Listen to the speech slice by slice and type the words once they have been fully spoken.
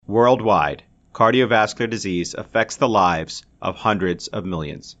Worldwide, cardiovascular disease affects the lives of hundreds of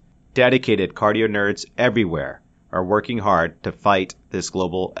millions. Dedicated cardio nerds everywhere are working hard to fight this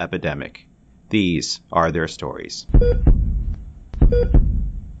global epidemic. These are their stories.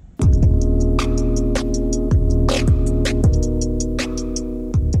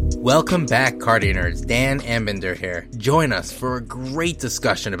 Welcome back, Cardio Nerds. Dan Ambinder here. Join us for a great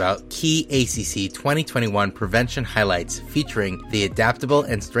discussion about key ACC 2021 prevention highlights featuring the Adaptable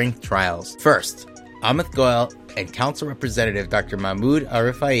and Strength trials. First, Amit Goel and Council Representative Dr. Mahmoud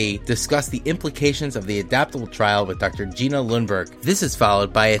Al-Rifai discuss the implications of the Adaptable trial with Dr. Gina Lundberg. This is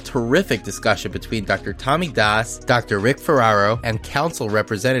followed by a terrific discussion between Dr. Tommy Das, Dr. Rick Ferraro, and Council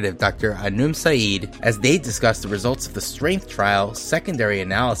Representative Dr. Anum Saeed as they discuss the results of the Strength trial secondary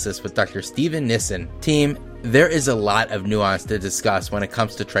analysis with Dr. Steven Nissen. Team, there is a lot of nuance to discuss when it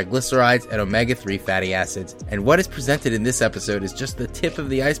comes to triglycerides and omega-3 fatty acids, and what is presented in this episode is just the tip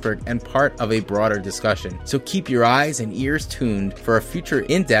of the iceberg and part of a broader discussion. So keep your eyes and ears tuned for a future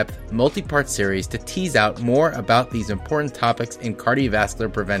in-depth, multi-part series to tease out more about these important topics in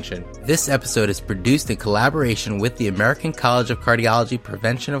cardiovascular prevention. This episode is produced in collaboration with the American College of Cardiology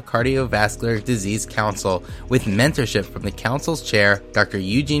Prevention of Cardiovascular Disease Council, with mentorship from the Council's chair, Dr.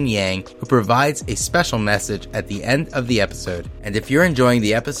 Eugene Yang, who provides a special message at the end of the episode. And if you're enjoying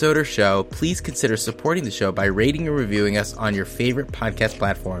the episode or show, please consider supporting the show by rating and reviewing us on your favorite podcast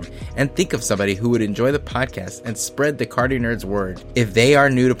platform. And think of somebody who would enjoy the podcast and spread the Cardio Nerds word. If they are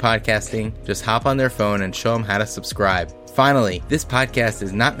new to podcasting, just hop on their phone and show them how to subscribe. Finally, this podcast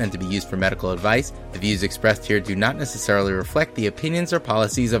is not meant to be used for medical advice. The views expressed here do not necessarily reflect the opinions or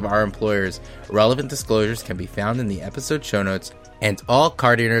policies of our employers. Relevant disclosures can be found in the episode show notes, and all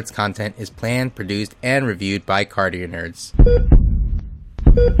Cardio Nerds content is planned, produced, and reviewed by Cardio Nerds.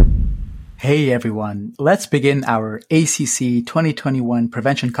 Hey everyone, let's begin our ACC 2021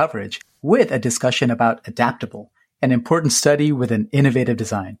 prevention coverage with a discussion about Adaptable, an important study with an innovative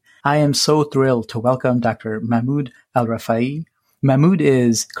design. I am so thrilled to welcome Dr. Mahmoud Al-Rifai. Mahmoud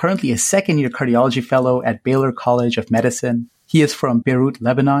is currently a second-year cardiology fellow at Baylor College of Medicine. He is from Beirut,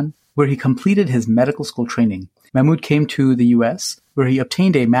 Lebanon, where he completed his medical school training. Mahmoud came to the U.S., where he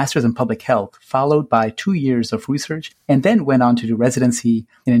obtained a master's in public health, followed by 2 years of research, and then went on to do residency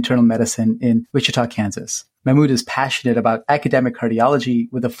in internal medicine in Wichita, Kansas. Mahmoud is passionate about academic cardiology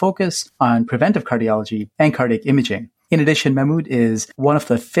with a focus on preventive cardiology and cardiac imaging. In addition, Mahmoud is one of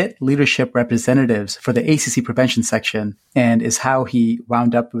the FIT leadership representatives for the ACC prevention section and is how he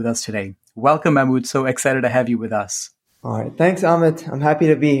wound up with us today. Welcome, Mahmoud. So excited to have you with us. All right. Thanks, Amit. I'm happy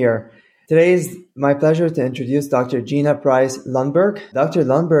to be here. Today is my pleasure to introduce Dr. Gina Price Lundberg. Dr.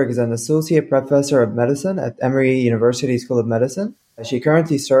 Lundberg is an associate professor of medicine at Emory University School of Medicine. She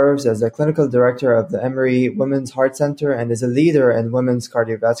currently serves as the clinical director of the Emory Women's Heart Center and is a leader in women's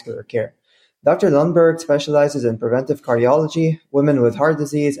cardiovascular care. Dr. Lundberg specializes in preventive cardiology, women with heart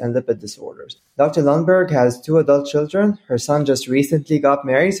disease, and lipid disorders. Dr. Lundberg has 2 adult children. Her son just recently got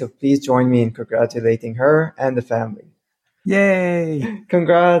married, so please join me in congratulating her and the family. Yay!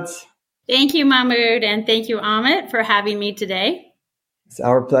 Congrats! Thank you, Mahmoud, and thank you, Amit, for having me today. It's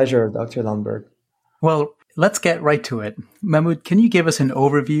our pleasure, Dr. Lundberg. Well, let's get right to it. Mahmoud, can you give us an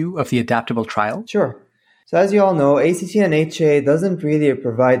overview of the Adaptable trial? Sure. So as you all know, ACC and HA doesn't really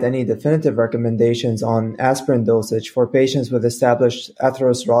provide any definitive recommendations on aspirin dosage for patients with established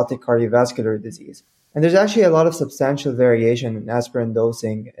atherosclerotic cardiovascular disease. And there's actually a lot of substantial variation in aspirin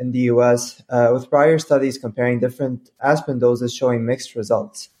dosing in the US, with prior studies comparing different aspirin doses showing mixed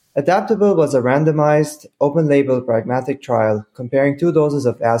results. Adaptable was a randomized, open-label pragmatic trial comparing 2 doses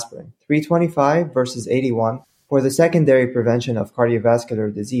of aspirin, 325 versus 81, for the secondary prevention of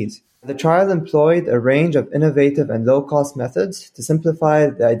cardiovascular disease. The trial employed a range of innovative and low-cost methods to simplify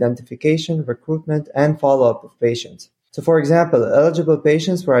the identification, recruitment, and follow-up of patients. So, for example, eligible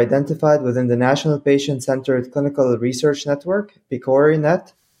patients were identified within the National Patient-Centered Clinical Research Network,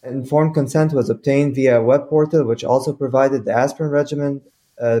 PCORI-NET. Informed consent was obtained via a web portal, which also provided the aspirin regimen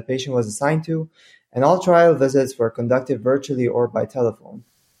the patient was assigned to, and all trial visits were conducted virtually or by telephone,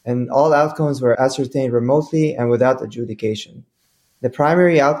 and all outcomes were ascertained remotely and without adjudication. The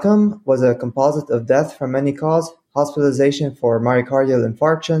primary outcome was a composite of death from any cause, hospitalization for myocardial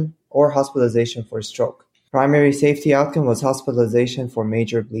infarction, or hospitalization for stroke. Primary safety outcome was hospitalization for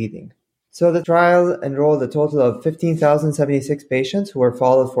major bleeding. So the trial enrolled a total of 15,076 patients who were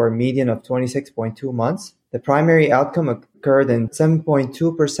followed for a median of 26.2 months. The primary outcome occurred in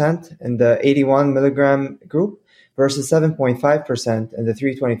 7.2% in the 81 milligram group versus 7.5% in the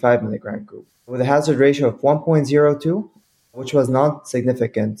 325 milligram group, with a hazard ratio of 1.02, which was not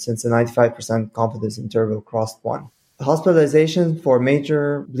significant since the 95% confidence interval crossed 1. Hospitalization for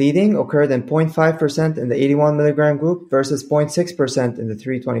major bleeding occurred in 0.5% in the 81 milligram group versus 0.6% in the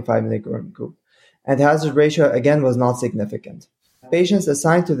 325 milligram group. And the hazard ratio, again, was not significant. Patients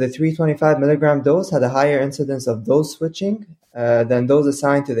assigned to the 325 milligram dose had a higher incidence of dose switching than those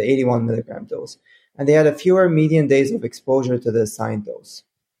assigned to the 81 milligram dose. And they had a fewer median days of exposure to the assigned dose.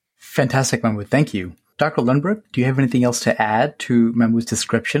 Fantastic, Mahmoud. Thank you. Dr. Lundberg, do you have anything else to add to Mahmoud's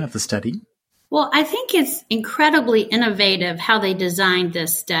description of the study? Well, I think it's incredibly innovative how they designed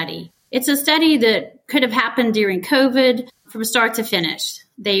this study. It's a study that could have happened during COVID from start to finish.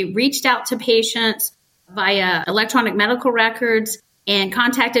 They reached out to patients via electronic medical records and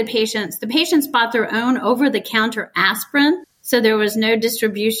contacted patients. The patients bought their own over-the-counter aspirin, so there was no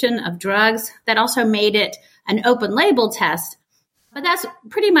distribution of drugs. That also made it an open-label test. But that's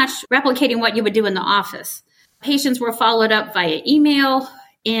pretty much replicating what you would do in the office. Patients were followed up via email,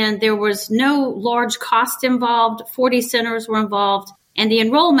 and there was no large cost involved. 40 centers were involved, and the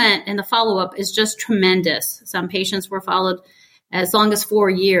enrollment and the follow-up is just tremendous. Some patients were followed as long as 4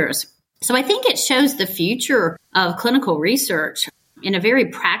 years. So I think it shows the future of clinical research in a very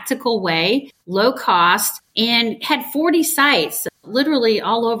practical way, low cost, and had 40 sites literally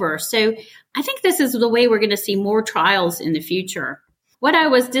all over. So I think this is the way we're going to see more trials in the future. What I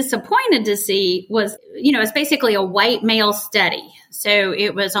was disappointed to see was, it's basically a white male study. So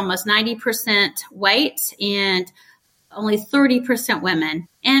it was almost 90% white and only 30% women.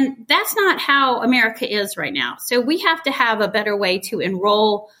 And that's not how America is right now. So we have to have a better way to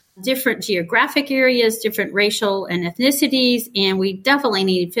enroll different geographic areas, different racial and ethnicities, and we definitely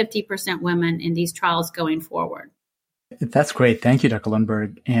need 50% women in these trials going forward. That's great. Thank you, Dr.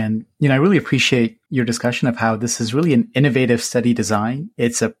 Lundberg. And, I really appreciate your discussion of how this is really an innovative study design.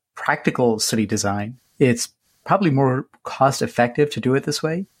 It's a practical study design. It's probably more cost effective to do it this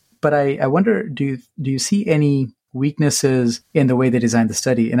way. But I wonder, do you see any weaknesses in the way they designed the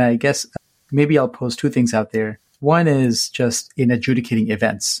study? And I guess maybe I'll pose two things out there. One is just in adjudicating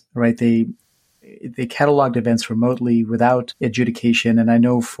events, right? They cataloged events remotely without adjudication. And I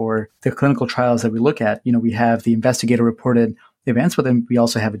know for the clinical trials that we look at, we have the investigator reported events, but then we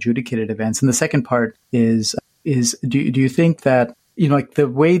also have adjudicated events. And the second part is do you think that, like the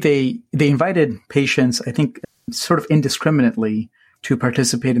way they invited patients, I think sort of indiscriminately to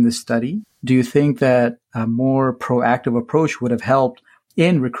participate in this study, do you think that a more proactive approach would have helped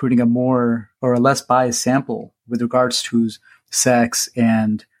in recruiting a more or a less biased sample with regards to sex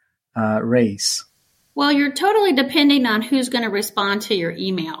and race? Well, you're totally depending on who's going to respond to your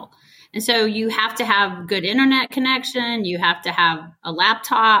email. And so you have to have good internet connection. You have to have a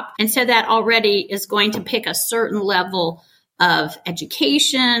laptop. And so that already is going to pick a certain level of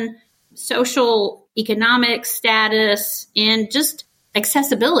education, social, economic status, and just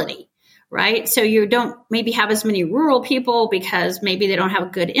accessibility, right? So you don't maybe have as many rural people because maybe they don't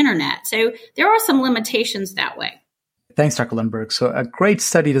have good internet. So there are some limitations that way. Thanks, Dr. Lundberg. So a great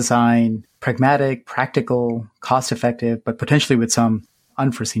study design, pragmatic, practical, cost-effective, but potentially with some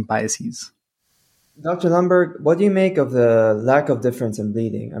unforeseen biases. Dr. Lundberg, what do you make of the lack of difference in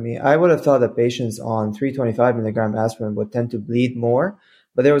bleeding? I mean, I would have thought that patients on 325 milligram aspirin would tend to bleed more,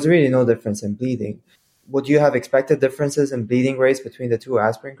 but there was really no difference in bleeding. Would you have expected differences in bleeding rates between the two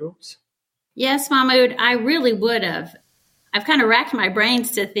aspirin groups? Yes, Mahmoud, I really would have. I've kind of racked my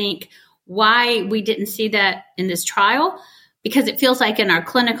brains to think why we didn't see that in this trial, because it feels like in our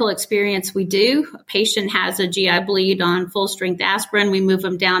clinical experience we do. A patient has a GI bleed on full-strength aspirin. We move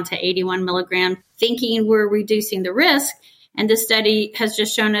them down to 81 milligrams, thinking we're reducing the risk, and this study has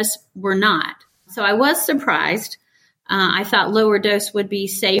just shown us we're not. So I was surprised. I thought lower dose would be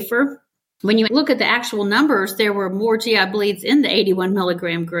safer. When you look at the actual numbers, there were more GI bleeds in the 81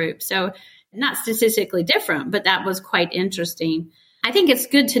 milligram group. So not statistically different, but that was quite interesting. I think it's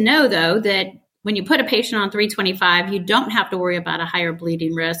good to know, though, that when you put a patient on 325, you don't have to worry about a higher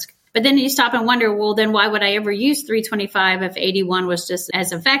bleeding risk. But then you stop and wonder, well, then why would I ever use 325 if 81 was just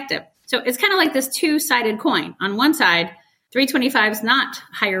as effective? So it's kind of like this two-sided coin. On one side, 325 is not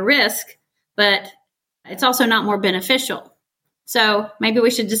higher risk, but it's also not more beneficial. So maybe we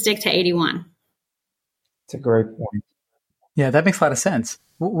should just stick to 81. It's a great point. Yeah, that makes a lot of sense.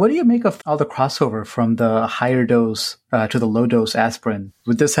 What do you make of all the crossover from the higher dose to the low dose aspirin?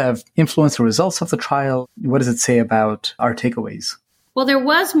 Would this have influenced the results of the trial? What does it say about our takeaways? Well, there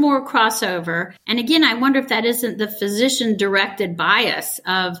was more crossover. And again, I wonder if that isn't the physician-directed bias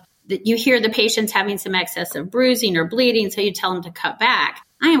of that you hear the patients having some excessive bruising or bleeding, so you tell them to cut back.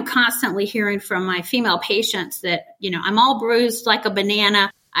 I am constantly hearing from my female patients that, I'm all bruised like a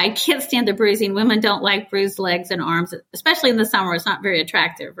banana. I can't stand the bruising. Women don't like bruised legs and arms, especially in the summer. It's not very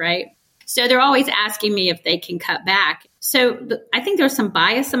attractive, right? So they're always asking me if they can cut back. So I think there's some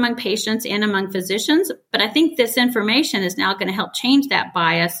bias among patients and among physicians, but I think this information is now going to help change that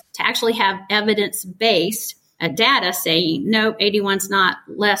bias to actually have evidence-based data saying, no, 81's not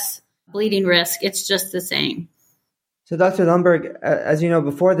less bleeding risk. It's just the same. So Dr. Lundberg, as you know,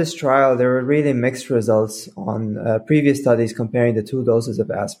 before this trial, there were really mixed results on previous studies comparing the two doses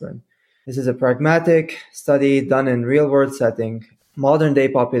of aspirin. This is a pragmatic study done in real-world setting. Modern-day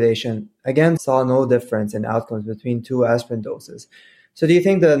population, again, saw no difference in outcomes between two aspirin doses. So do you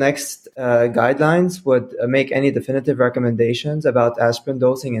think the next guidelines would make any definitive recommendations about aspirin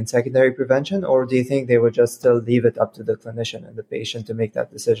dosing and secondary prevention, or do you think they would just still leave it up to the clinician and the patient to make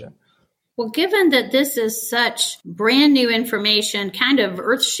that decision? Well, given that this is such brand new information, kind of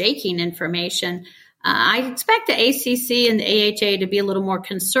earth-shaking information, I expect the ACC and the AHA to be a little more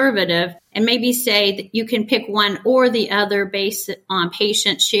conservative and maybe say that you can pick one or the other based on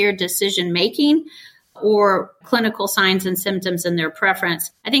patient shared decision making or clinical signs and symptoms and their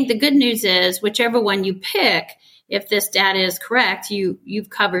preference. I think the good news is whichever one you pick, if this data is correct, you've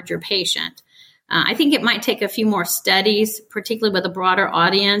covered your patient. I think it might take a few more studies, particularly with a broader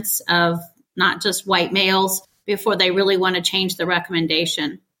audience of not just white males, before they really want to change the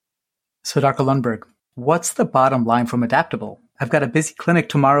recommendation. So, Dr. Lundberg, what's the bottom line from Adaptable? I've got a busy clinic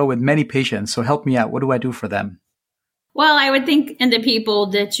tomorrow with many patients, so help me out. What do I do for them? Well, I would think in the people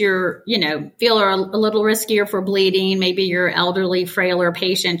that feel are a little riskier for bleeding, maybe you're elderly, frailer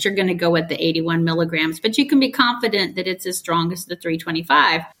patients, you're going to go with the 81 milligrams, but you can be confident that it's as strong as the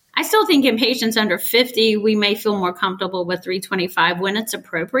 325. I still think in patients under 50, we may feel more comfortable with 325 when it's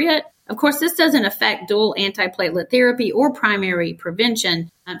appropriate. Of course, this doesn't affect dual antiplatelet therapy or primary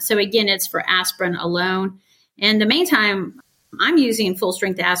prevention. So again, it's for aspirin alone. And the main time I'm using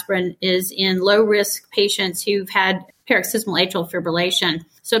full-strength aspirin is in low-risk patients who've had paroxysmal atrial fibrillation.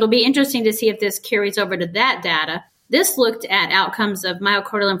 So it'll be interesting to see if this carries over to that data. This looked at outcomes of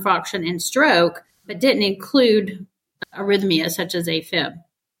myocardial infarction and stroke, but didn't include arrhythmia such as AFib.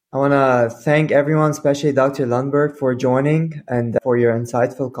 I want to thank everyone, especially Dr. Lundberg, for joining and for your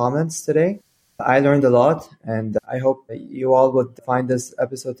insightful comments today. I learned a lot, and I hope you all would find this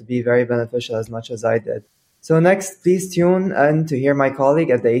episode to be very beneficial as much as I did. So next, please tune in to hear my colleague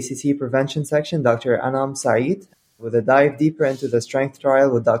at the ACC Prevention section, Dr. Anam Saeed, with a dive deeper into the STRENGTH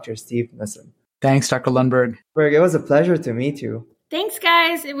trial with Dr. Steve Nissen. Thanks, Dr. Lundberg. It was a pleasure to meet you. Thanks,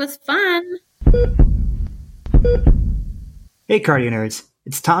 guys. It was fun. Hey, Cardio Nerds.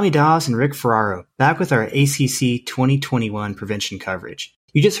 It's Tommy Dawes and Rick Ferraro, back with our ACC 2021 prevention coverage.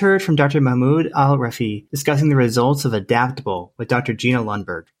 You just heard from Dr. Mahmoud Al-Rafi discussing the results of Adaptable with Dr. Gina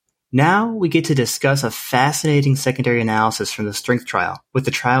Lundberg. Now we get to discuss a fascinating secondary analysis from the STRENGTH trial with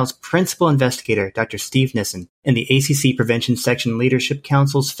the trial's principal investigator, Dr. Steve Nissen, and the ACC Prevention Section Leadership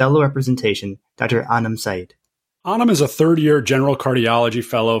Council's fellow representation, Dr. Anam Saeed. Anam is a third-year general cardiology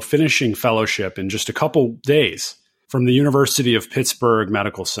fellow finishing fellowship in just a couple days from the University of Pittsburgh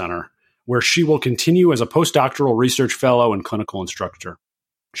Medical Center, where she will continue as a postdoctoral research fellow and clinical instructor.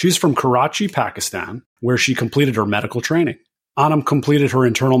 She's from Karachi, Pakistan, where she completed her medical training. Anam completed her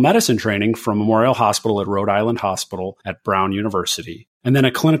internal medicine training from Memorial Hospital at Rhode Island Hospital at Brown University, and then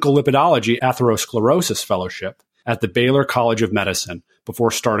a clinical lipidology atherosclerosis fellowship at the Baylor College of Medicine before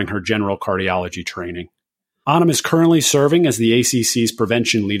starting her general cardiology training. Anam is currently serving as the ACC's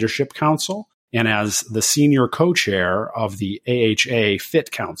Prevention Leadership Council and as the senior co-chair of the AHA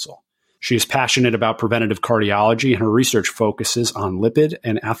FIT Council. She is passionate about preventative cardiology, and her research focuses on lipid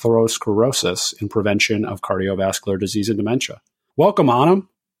and atherosclerosis in prevention of cardiovascular disease and dementia. Welcome, Anam.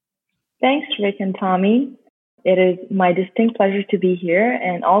 Thanks, Rick and Tommy. It is my distinct pleasure to be here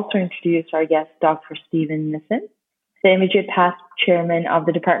and also introduce our guest, Dr. Stephen Nissen, the immediate past chairman of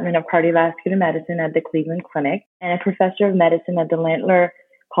the Department of Cardiovascular Medicine at the Cleveland Clinic and a professor of medicine at the Landler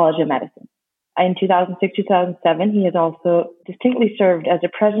College of Medicine. In 2006-2007, he has also distinctly served as the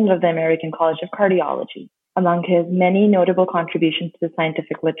president of the American College of Cardiology. Among his many notable contributions to the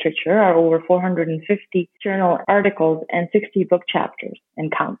scientific literature are over 450 journal articles and 60 book chapters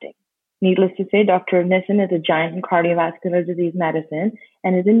and counting. Needless to say, Dr. Nissen is a giant in cardiovascular disease medicine,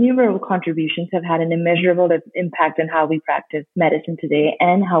 and his innumerable contributions have had an immeasurable impact on how we practice medicine today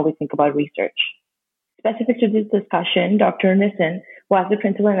and how we think about research. Specific to this discussion, Dr. Nissen was the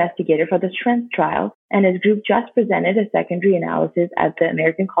principal investigator for the STRENGTH trial, and his group just presented a secondary analysis at the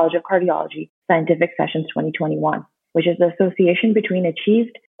American College of Cardiology Scientific Sessions 2021, which is the association between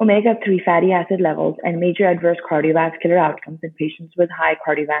achieved omega-3 fatty acid levels and major adverse cardiovascular outcomes in patients with high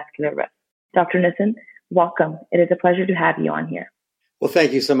cardiovascular risk. Dr. Nissen, welcome. It is a pleasure to have you on here. Well,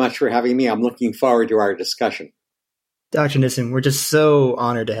 thank you so much for having me. I'm looking forward to our discussion. Dr. Nissen, we're just so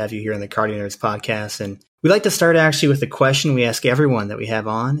honored to have you here on the Cardio Nerds podcast. And we like to start actually with the question we ask everyone that we have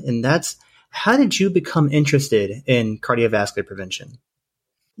on, and that's, how did you become interested in cardiovascular prevention?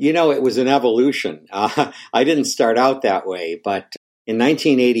 You know, it was an evolution. I didn't start out that way, but in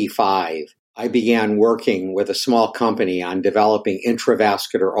 1985, I began working with a small company on developing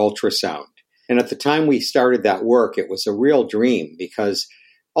intravascular ultrasound. And at the time we started that work, it was a real dream because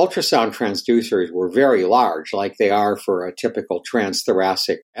ultrasound transducers were very large, like they are for a typical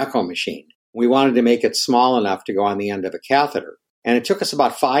transthoracic echo machine. We wanted to make it small enough to go on the end of a catheter. And it took us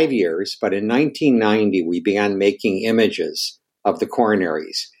about 5 years, but in 1990, we began making images of the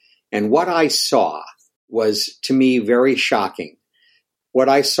coronaries. And what I saw was, to me, very shocking. What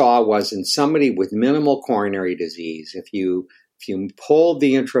I saw was in somebody with minimal coronary disease, if you pulled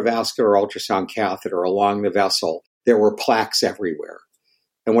the intravascular ultrasound catheter along the vessel, there were plaques everywhere.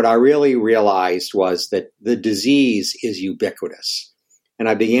 And what I really realized was that the disease is ubiquitous. And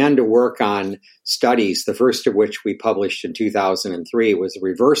I began to work on studies, the first of which we published in 2003 was the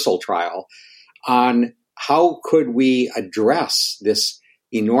reversal trial on how could we address this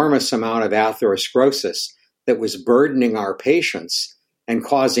enormous amount of atherosclerosis that was burdening our patients and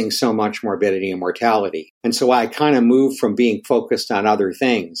causing so much morbidity and mortality. And so I kind of moved from being focused on other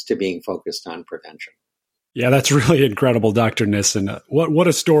things to being focused on prevention. Yeah, that's really incredible, Dr. Nissen. What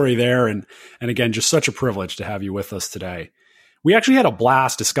a story there. And again, just such a privilege to have you with us today. We actually had a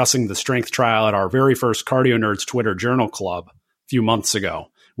blast discussing the strength trial at our very first Cardio Nerds Twitter Journal Club a few months ago,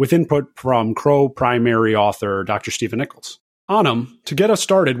 with input from Crow primary author Dr. Stephen Nichols. Anam, to get us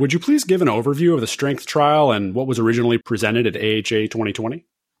started, would you please give an overview of the strength trial and what was originally presented at AHA 2020?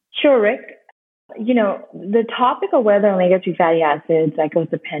 Sure, Rick. You know, the topic of whether omega-3 fatty acids,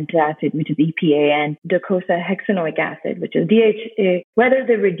 icosapent acid, which is EPA, and docosahexaenoic acid, which is DHA, whether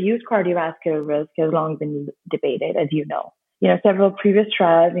they reduce cardiovascular risk has long been debated, as you know. You know, several previous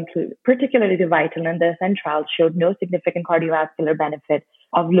trials, particularly the VITAL and the ASCEND trials, showed no significant cardiovascular benefit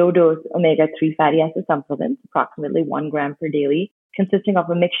of low-dose omega-3 fatty acid supplements, approximately 1 gram per daily, consisting of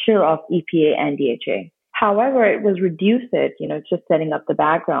a mixture of EPA and DHA. However, it was reduced, just setting up the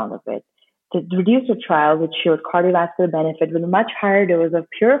background of it. The reducer trial, which showed cardiovascular benefit with a much higher dose of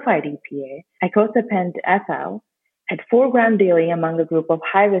purified EPA, icosapent ethyl, at 4 grams daily among a group of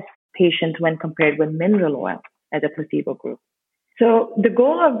high-risk patients when compared with mineral oil as a placebo group. So the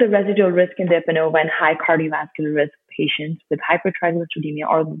goal of the residual risk in the EPANOVA and high cardiovascular risk patients with hypertriglyceridemia,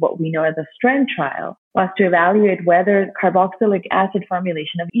 or what we know as a STRENGTH trial, was to evaluate whether carboxylic acid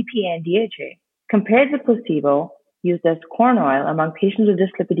formulation of EPA and DHA compared with placebo used as corn oil among patients with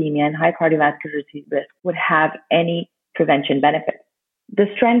dyslipidemia and high cardiovascular disease risk would have any prevention benefit. The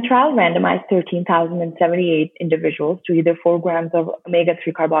STRENGTH trial randomized 13,078 individuals to either 4 grams of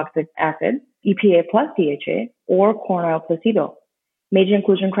omega-3 carboxylic acid, EPA plus DHA, or corn oil placebo. Major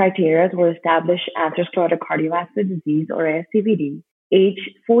inclusion criteria were established atherosclerotic cardiovascular disease, or ASCVD, age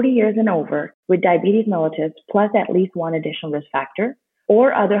 40 years and over, with diabetes mellitus plus at least one additional risk factor,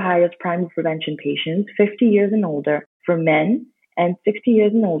 or other high-risk primary prevention patients 50 years and older for men and 60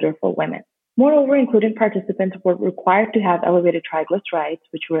 years and older for women. Moreover, including participants were required to have elevated triglycerides,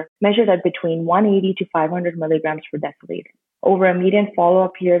 which were measured at between 180 to 500 milligrams per deciliter. Over a median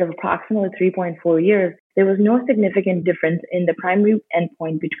follow-up period of approximately 3.4 years, there was no significant difference in the primary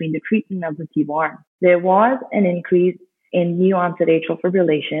endpoint between the treatment and placebo arm. There was an increase in new-onset atrial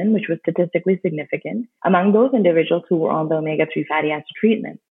fibrillation, which was statistically significant, among those individuals who were on the omega-3 fatty acid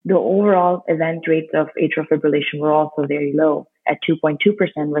treatment. The overall event rates of atrial fibrillation were also very low, at 2.2%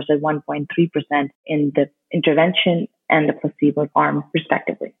 versus 1.3% in the intervention and the placebo arm,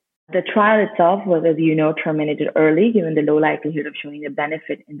 respectively. The trial itself was, as you know, terminated early, given the low likelihood of showing a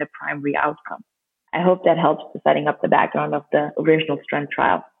benefit in the primary outcome. I hope that helps with setting up the background of the original STRENGTH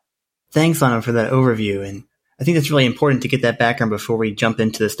trial. Thanks, Anna, for that overview. And I think it's really important to get that background before we jump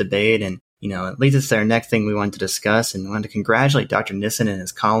into this debate. And, it leads us to our next thing we wanted to discuss. And we wanted to congratulate Dr. Nissen and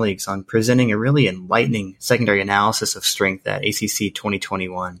his colleagues on presenting a really enlightening secondary analysis of strength at ACC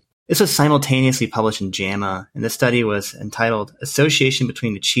 2021. This was simultaneously published in JAMA, and the study was entitled Association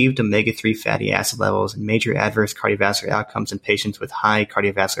Between Achieved Omega-3 Fatty Acid Levels and Major Adverse Cardiovascular Outcomes in Patients with High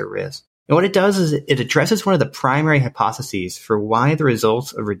Cardiovascular Risk. And what it does is it addresses one of the primary hypotheses for why the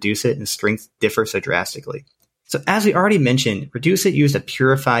results of REDUCE-IT and STRENGTH differ so drastically. So as we already mentioned, REDUCE-IT used a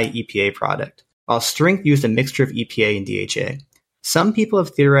purified EPA product, while STRENGTH used a mixture of EPA and DHA. Some people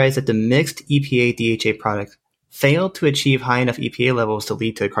have theorized that the mixed EPA-DHA product failed to achieve high enough EPA levels to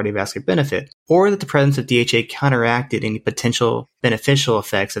lead to a cardiovascular benefit, or that the presence of DHA counteracted any potential beneficial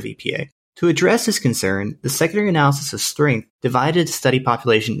effects of EPA. To address this concern, the secondary analysis of strength divided the study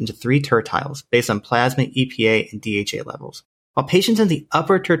population into 3 tertiles based on plasma EPA and DHA levels. While patients in the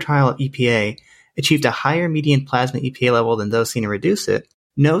upper tertile of EPA achieved a higher median plasma EPA level than those seen in REDUCE-IT,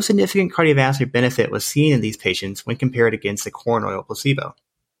 no significant cardiovascular benefit was seen in these patients when compared against the corn oil placebo.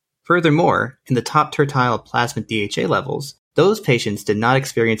 Furthermore, in the top tertile of plasma DHA levels, those patients did not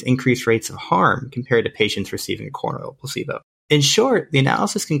experience increased rates of harm compared to patients receiving a corn oil placebo. In short, the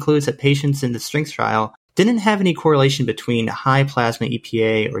analysis concludes that patients in the strength trial didn't have any correlation between high plasma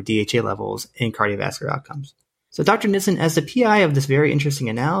EPA or DHA levels and cardiovascular outcomes. So Dr. Nissen, as the PI of this very interesting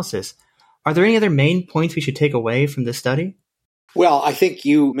analysis, are there any other main points we should take away from this study? Well, I think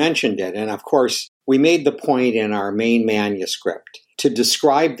you mentioned it. And of course, we made the point in our main manuscript to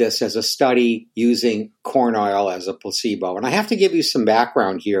describe this as a study using corn oil as a placebo. And I have to give you some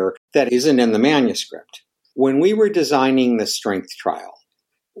background here that isn't in the manuscript. When we were designing the strength trial,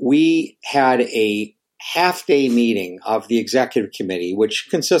 we had a half-day meeting of the executive committee, which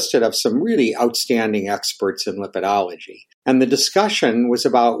consisted of some really outstanding experts in lipidology. And the discussion was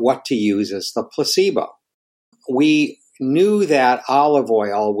about what to use as the placebo. We knew that olive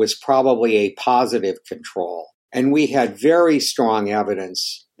oil was probably a positive control, and we had very strong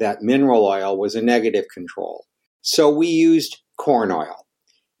evidence that mineral oil was a negative control. So we used corn oil.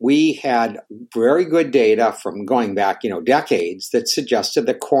 We had very good data from going back, decades that suggested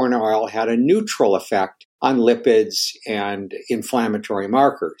that corn oil had a neutral effect on lipids and inflammatory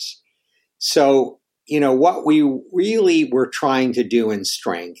markers. So, what we really were trying to do in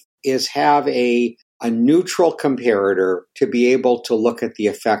strength is have a neutral comparator to be able to look at the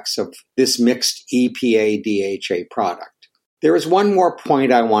effects of this mixed EPA-DHA product. There is one more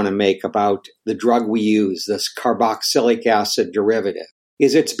point I want to make about the drug we use, this carboxylic acid derivative,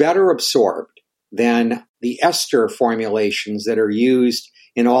 is it's better absorbed than the ester formulations that are used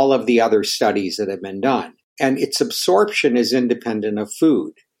in all of the other studies that have been done. And its absorption is independent of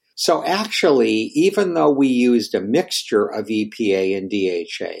food. So actually, even though we used a mixture of EPA and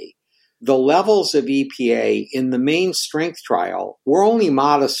DHA, the levels of EPA in the main strength trial were only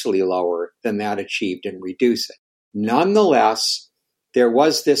modestly lower than that achieved in REDUCE-IT. Nonetheless, there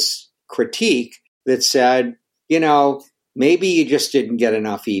was this critique that said, maybe you just didn't get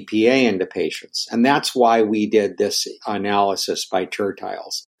enough EPA into patients. And that's why we did this analysis by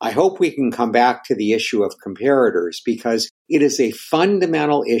tertiles. I hope we can come back to the issue of comparators because it is a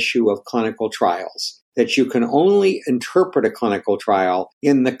fundamental issue of clinical trials that you can only interpret a clinical trial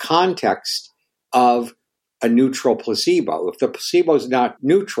in the context of a neutral placebo. If the placebo is not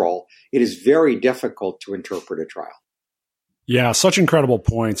neutral, it is very difficult to interpret a trial. Yeah, such incredible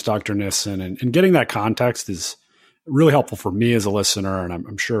points, Dr. Nissen. And getting that context is really helpful for me as a listener, and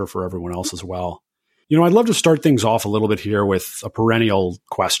I'm sure for everyone else as well. I'd love to start things off a little bit here with a perennial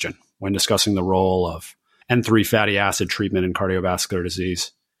question when discussing the role of N3 fatty acid treatment in cardiovascular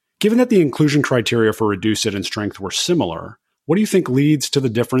disease. Given that the inclusion criteria for REDUCE-IT and strength were similar, what do you think leads to the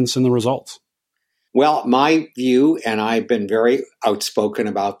difference in the results? Well, my view, and I've been very outspoken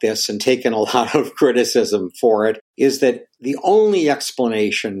about this and taken a lot of criticism for it, is that the only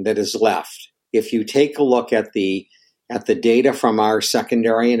explanation that is left, if you take a look at the data from our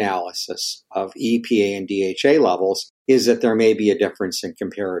secondary analysis of EPA and DHA levels, is that there may be a difference in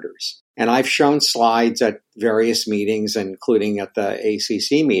comparators. And I've shown slides at various meetings, including at the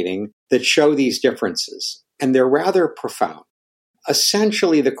ACC meeting, that show these differences. And they're rather profound.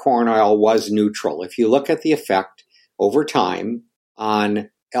 Essentially, the corn oil was neutral. If you look at the effect over time on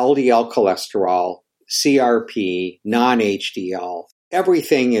LDL cholesterol, CRP, non-HDL,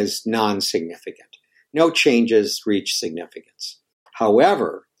 everything is non-significant. No changes reach significance.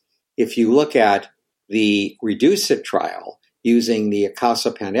 However, if you look at the REDUCE-IT trial using the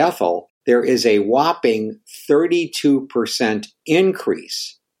icosapent ethyl, there is a whopping 32%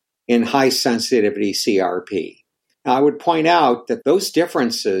 increase in high sensitivity CRP. Now, I would point out that those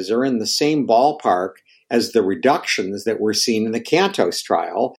differences are in the same ballpark as the reductions that were seen in the CANTOS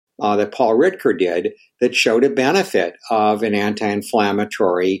trial that Paul Ridker did that showed a benefit of an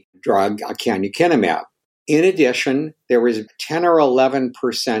anti-inflammatory drug, canakinumab. In addition, there was a 10 or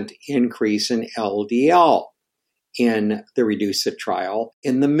 11% increase in LDL in the REDUCE-IT trial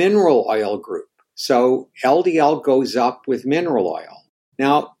in the mineral oil group. So LDL goes up with mineral oil.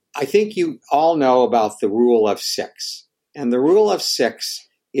 Now, I think you all know about the rule of 6. And the rule of 6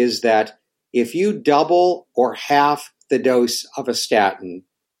 is that if you double or half the dose of a statin,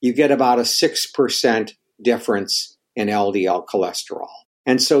 you get about a 6% difference in LDL cholesterol.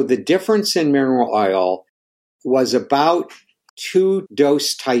 And so the difference in mineral oil was about 2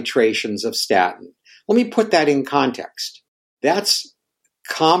 dose titrations of statin. Let me put that in context. That's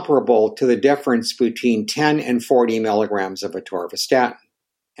comparable to the difference between 10 and 40 milligrams of atorvastatin.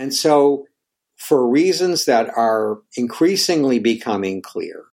 And so, for reasons that are increasingly becoming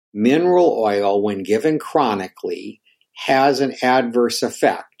clear, mineral oil, when given chronically, has an adverse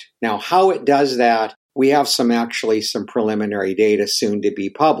effect. Now, how it does that, we have some preliminary data soon to be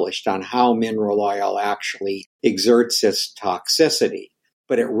published on how mineral oil actually exerts its toxicity.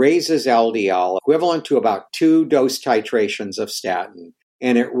 But it raises LDL equivalent to about 2 dose titrations of statin,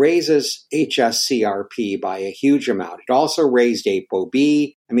 and it raises hsCRP by a huge amount. It also raised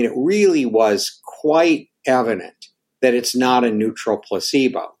ApoB. I mean, it really was quite evident that it's not a neutral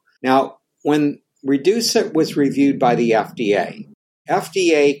placebo. Now, when REDUCE-IT was reviewed by the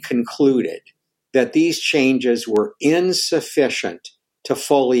FDA concluded that these changes were insufficient to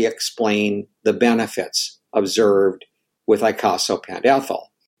fully explain the benefits observed with icosapent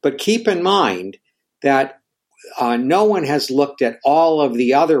ethyl. But keep in mind that no one has looked at all of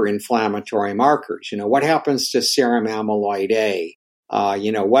the other inflammatory markers. What happens to serum amyloid A?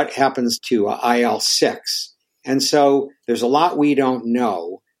 What happens to IL-6? And so there's a lot we don't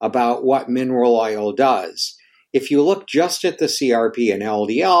know about what mineral oil does. If you look just at the CRP and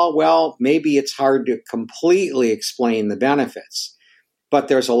LDL, well, maybe it's hard to completely explain the benefits. But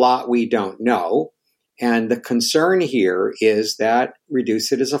there's a lot we don't know. And the concern here is that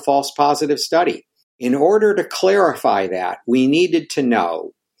REDUCE-IT is a false positive study. In order to clarify that, we needed to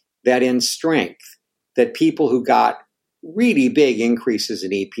know that in strength, that people who got really big increases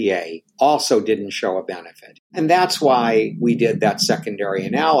in EPA also didn't show a benefit. And that's why we did that secondary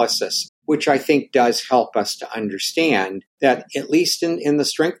analysis, which I think does help us to understand that at least in the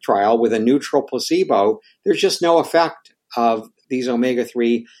strength trial with a neutral placebo, there's just no effect of these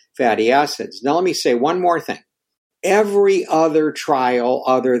omega-3 fatty acids. Now, let me say one more thing. Every other trial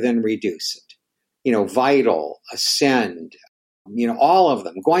other than REDUCE-IT, VITAL, ASCEND, all of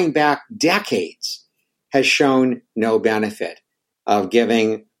them, going back decades, has shown no benefit of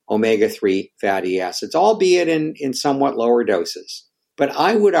giving omega-3 fatty acids, albeit in somewhat lower doses. But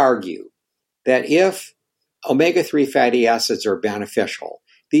I would argue that if omega-3 fatty acids are beneficial,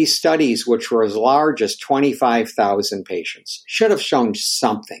 these studies, which were as large as 25,000 patients, should have shown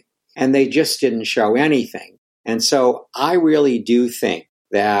something, and they just didn't show anything. And so I really do think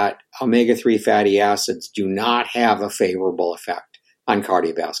that omega-3 fatty acids do not have a favorable effect on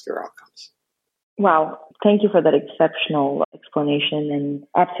cardiovascular outcomes. Wow. Thank you for that exceptional explanation, and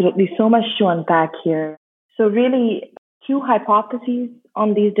absolutely so much to unpack here. So really, 2 hypotheses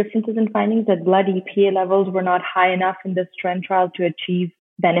on these differences in findings: that blood EPA levels were not high enough in the STRENGTH trial to achieve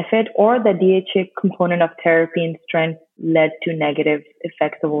benefit, or the DHA component of therapy in STRENGTH led to negative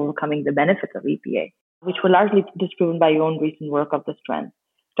effects of overcoming the benefits of EPA, which were largely disproven by your own recent work of the STRENGTH.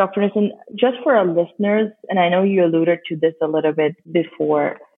 Dr. Nissen, just for our listeners, and I know you alluded to this a little bit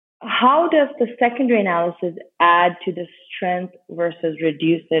before, how does the secondary analysis add to the STRENGTH versus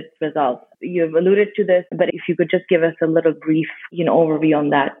REDUCE-IT results? You've alluded to this, but if you could just give us a little brief, overview on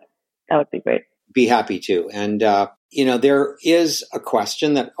that, that would be great. Be happy to. And, there is a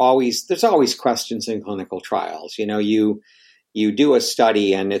question there's always questions in clinical trials. You do a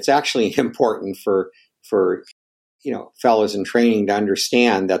study, and it's actually important for fellows in training to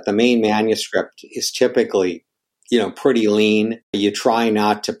understand that the main manuscript is typically pretty lean. You try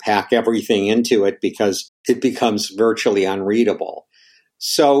not to pack everything into it because it becomes virtually unreadable.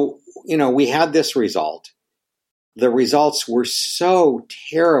 So, we had this result. The results were so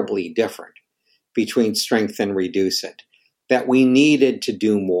terribly different between STRENGTH and REDUCE-IT that we needed to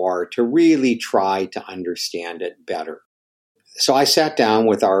do more to really try to understand it better. So I sat down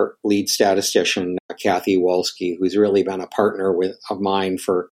with our lead statistician, Kathy Wolski, who's really been a partner of mine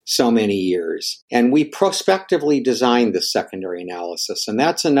for so many years. And we prospectively designed this secondary analysis. And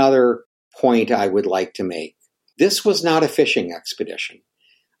that's another point I would like to make. This was not a fishing expedition.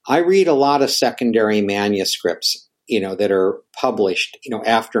 I read a lot of secondary manuscripts, that are published,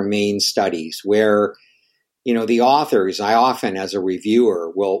 after main studies where, the authors, I often as a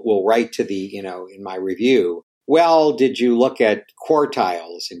reviewer will write to in my review, well, did you look at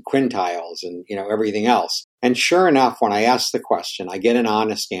quartiles and quintiles and, everything else? And sure enough, when I asked the question, I get an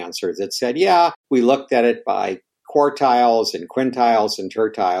honest answer that said, yeah, we looked at it by quartiles and quintiles and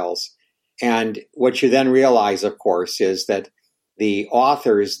tertiles. And what you then realize, of course, is that the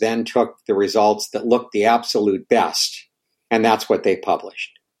authors then took the results that looked the absolute best, and that's what they published.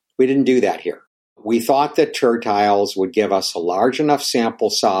 We didn't do that here. We thought that tertiles would give us a large enough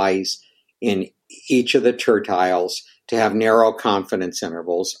sample size in each of the tertiles to have narrow confidence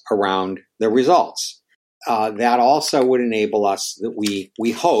intervals around the results. That also would enable us that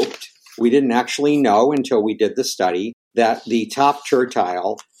we hoped, we didn't actually know until we did the study, that the top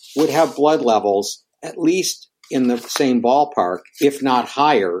tertile would have blood levels at least in the same ballpark, if not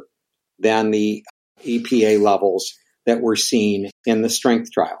higher, than the EPA levels that were seen in the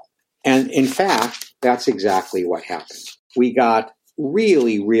strength trial. And in fact, that's exactly what happened. We got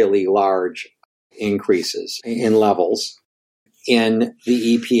really, really large increases in levels in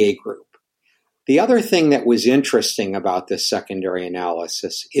the EPA group. The other thing that was interesting about this secondary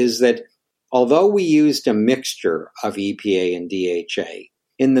analysis is that although we used a mixture of EPA and DHA,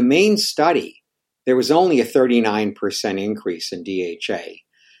 in the main study, there was only a 39% increase in DHA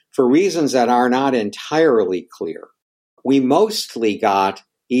for reasons that are not entirely clear. We mostly got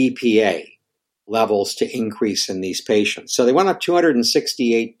EPA levels to increase in these patients. So they went up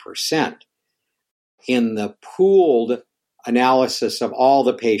 268% in the pooled analysis of all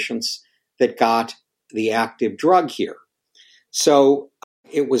the patients that got the active drug here. So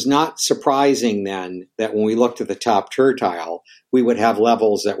it was not surprising then that when we looked at the top tertile, we would have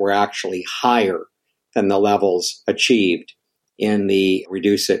levels that were actually higher than the levels achieved in the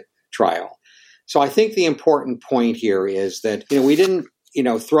REDUCE-IT trial. So I think the important point here is that we didn't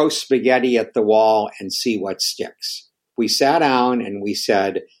throw spaghetti at the wall and see what sticks. We sat down and we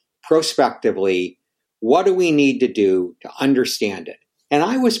said prospectively, what do we need to do to understand it? And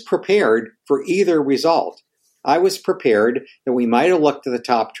I was prepared for either result. I was prepared that we might have looked at the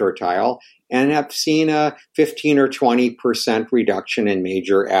top tertile and have seen a 15 or 20% reduction in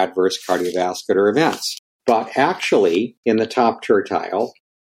major adverse cardiovascular events. But actually, in the top tertile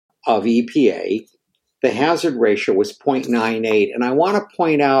of EPA, the hazard ratio was 0.98. And I want to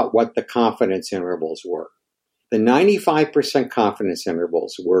point out what the confidence intervals were. The 95% confidence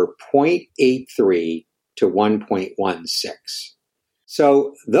intervals were 0.83 to 1.16.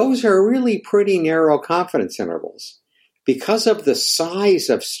 So those are really pretty narrow confidence intervals. Because of the size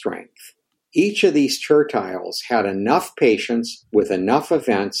of strength, each of these tertiles had enough patients with enough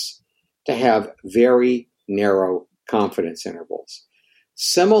events to have very narrow confidence intervals.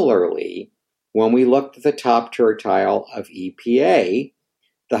 Similarly, when we looked at the top tertile of EPA,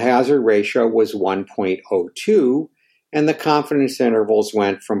 the hazard ratio was 1.02, and the confidence intervals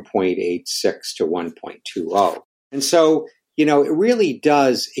went from 0.86 to 1.20. And so, it really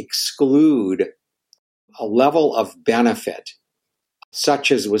does exclude a level of benefit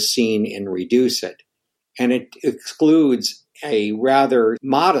such as was seen in REDUCE-IT, and it excludes a rather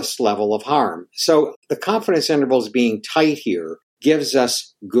modest level of harm. So the confidence intervals being tight here gives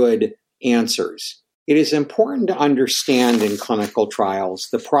us good answers. It is important to understand in clinical trials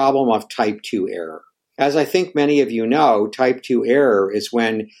the problem of type 2 error. As I think many of you know, type 2 error is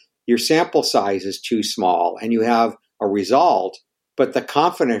when your sample size is too small and you have a result, but the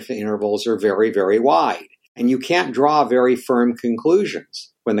confidence intervals are very, very wide. And you can't draw very firm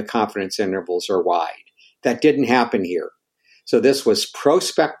conclusions when the confidence intervals are wide. That didn't happen here. So this was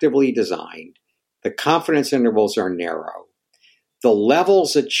prospectively designed. The confidence intervals are narrow. The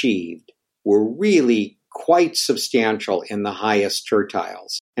levels achieved were really quite substantial in the highest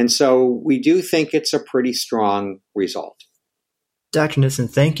tertiles. And so we do think it's a pretty strong result. Dr. Nissen,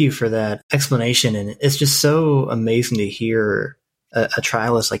 thank you for that explanation. And it's just so amazing to hear a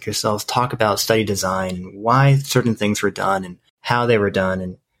trialist like yourselves talk about study design and why certain things were done and how they were done.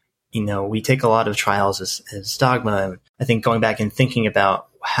 And, we take a lot of trials as dogma. I think going back and thinking about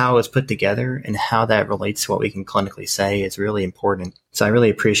how it's put together and how that relates to what we can clinically say is really important. So I really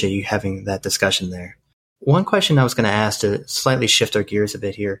appreciate you having that discussion there. One question I was going to ask to slightly shift our gears a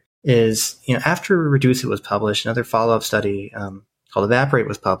bit here is, after REDUCE-IT was published, another follow-up study called EVAPORATE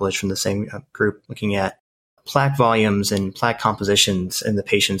was published from the same group looking at plaque volumes and plaque compositions in the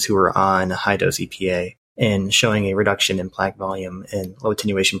patients who were on high-dose EPA and showing a reduction in plaque volume and low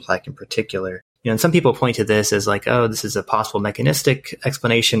attenuation plaque in particular. And some people point to this as like, oh, this is a possible mechanistic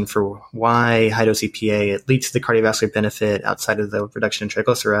explanation for why high-dose EPA leads to the cardiovascular benefit outside of the reduction in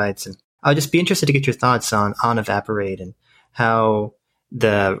triglycerides. And I'd just be interested to get your thoughts on EVAPORATE and how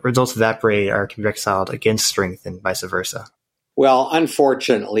the results of EVAPORATE are can be reconciled against strength and vice versa. Well,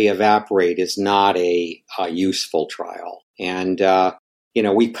 unfortunately, EVAPORATE is not a useful trial. And,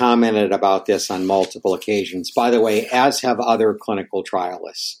 we commented about this on multiple occasions. By the way, as have other clinical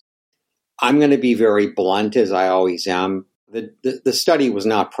trialists. I'm going to be very blunt, as I always am. The study was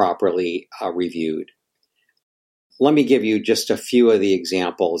not properly reviewed. Let me give you just a few of the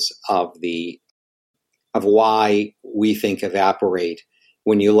examples of why we think EVAPORATE,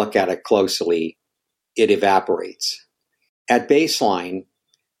 when you look at it closely, it evaporates. At baseline,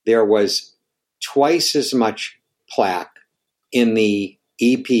 there was twice as much plaque in the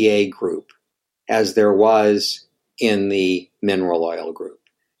EPA group as there was in the mineral oil group.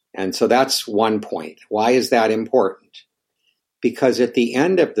 And so that's one point. Why is that important? Because at the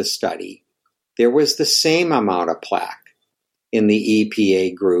end of the study, there was the same amount of plaque in the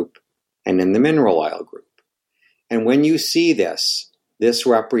EPA group and in the mineral oil group. And when you see this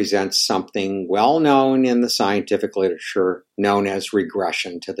represents something well known in the scientific literature known as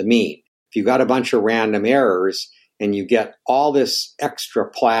regression to the mean. If you've got a bunch of random errors and you get all this extra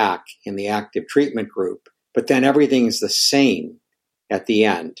plaque in the active treatment group, but then everything's the same at the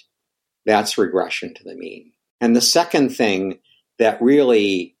end, that's regression to the mean. And the second thing that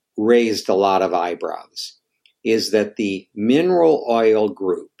really raised a lot of eyebrows is that the mineral oil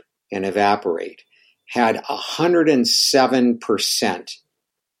group in Evaporate had 107%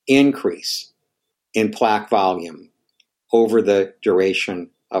 increase in plaque volume over the duration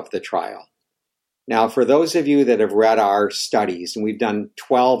of the trial. Now, for those of you that have read our studies, and we've done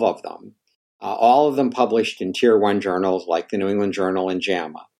 12 of them, all of them published in Tier 1 journals like the New England Journal and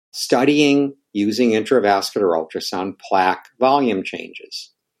JAMA, studying using intravascular ultrasound plaque volume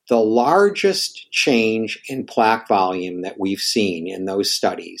changes. The largest change in plaque volume that we've seen in those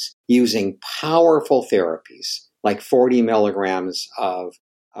studies using powerful therapies like 40 milligrams of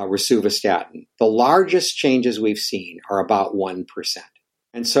rosuvastatin, the largest changes we've seen are about 1%.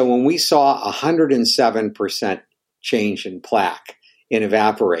 And so when we saw 107% change in plaque in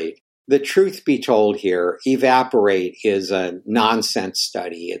Evaporate, the truth be told here, Evaporate is a nonsense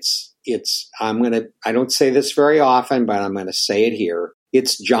study. I don't say this very often, but I'm going to say it here.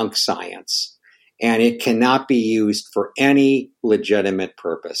 It's junk science, and it cannot be used for any legitimate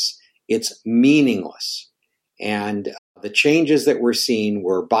purpose. It's meaningless. And the changes that we're seeing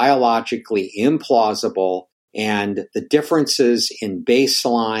were biologically implausible, and the differences in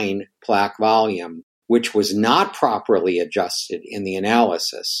baseline plaque volume, which was not properly adjusted in the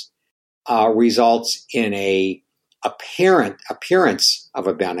analysis, results in a appearance of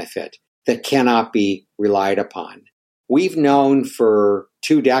a benefit that cannot be relied upon. We've known for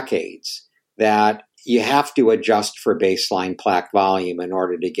 2 decades that you have to adjust for baseline plaque volume in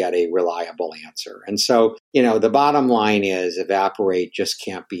order to get a reliable answer. And so, the bottom line is Evaporate just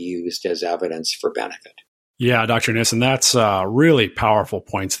can't be used as evidence for benefit. Yeah, Dr. Nissen, that's really powerful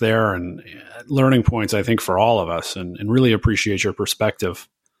points there and learning points, I think, for all of us, and really appreciate your perspective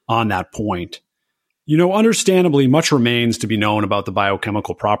on that point. Understandably, much remains to be known about the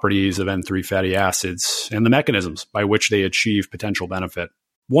biochemical properties of N3 fatty acids and the mechanisms by which they achieve potential benefit.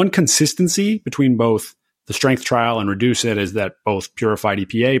 One consistency between both the STRENGTH trial and REDUCE-IT is that both purified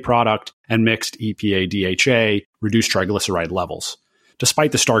EPA product and mixed EPA DHA reduce triglyceride levels,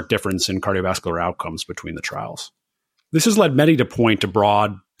 despite the stark difference in cardiovascular outcomes between the trials. This has led many to point to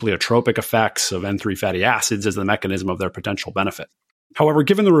broad pleiotropic effects of N3 fatty acids as the mechanism of their potential benefit. However,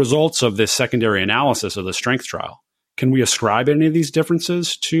 given the results of this secondary analysis of the STRENGTH trial, can we ascribe any of these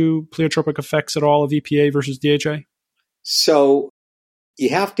differences to pleiotropic effects at all of EPA versus DHA? So you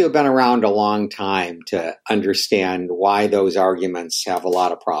have to have been around a long time to understand why those arguments have a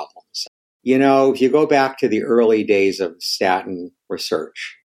lot of problems. If you go back to the early days of statin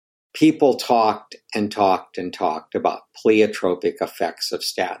research, people talked and talked and talked about pleiotropic effects of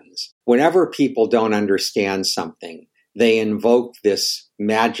statins. Whenever people don't understand something, they invoke this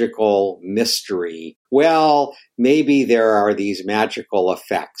magical mystery. Well, maybe there are these magical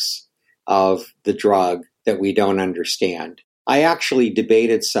effects of the drug that we don't understand. I actually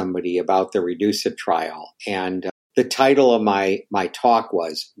debated somebody about the REDUCE-IT trial, and the title of my talk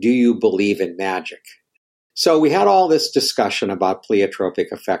was, "Do You Believe in Magic?" So we had all this discussion about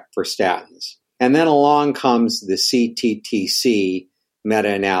pleiotropic effect for statins. And then along comes the CTTC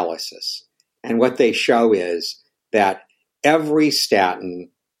meta-analysis. And what they show is that every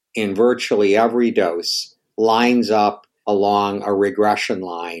statin in virtually every dose lines up along a regression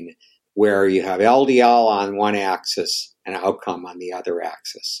line where you have LDL on one axis and outcome on the other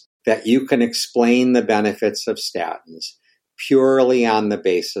axis. That you can explain the benefits of statins purely on the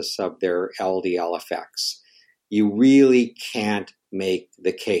basis of their LDL effects. You really can't make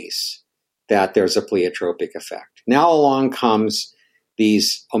the case that there's a pleiotropic effect. Now along comes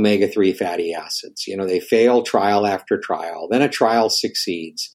these omega-3 fatty acids. They fail trial after trial. Then a trial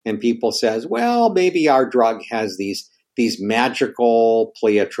succeeds. And people says, well, maybe our drug has these magical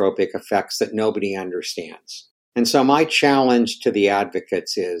pleiotropic effects that nobody understands. And so my challenge to the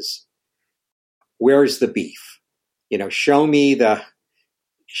advocates is, where's the beef? Show me the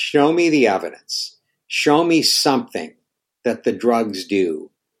evidence. Show me something that the drugs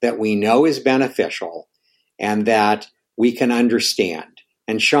do that we know is beneficial and that we can understand,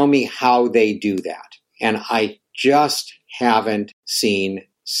 and show me how they do that. And I just haven't seen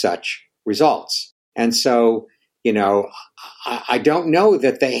such results. And so, I don't know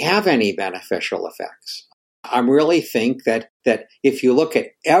that they have any beneficial effects. I really think that if you look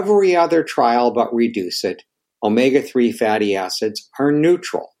at every other trial but REDUCE-IT, omega-3 fatty acids are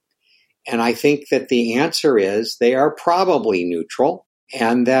neutral. And I think that the answer is they are probably neutral,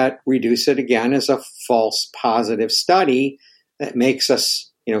 and that REDUCE-IT, again, is a false positive study that makes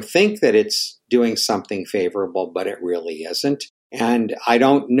us think that it's doing something favorable, but it really isn't. And I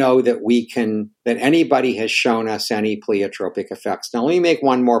don't know that that anybody has shown us any pleiotropic effects. Now, let me make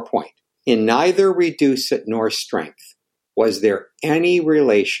one more point. In neither REDUCE-IT nor STRENGTH was there any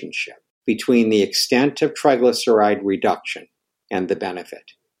relationship between the extent of triglyceride reduction and the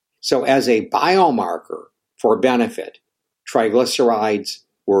benefit. So as a biomarker for benefit, triglycerides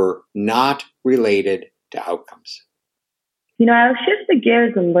were not related to outcomes. I'll shift the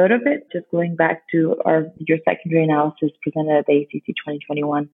gears a little bit, just going back to your secondary analysis presented at the ACC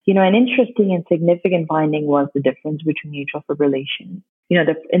 2021. An interesting and significant finding was the difference between atrial fibrillation.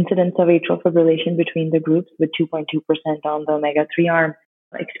 The incidence of atrial fibrillation between the groups, with 2.2% on the omega-3 arm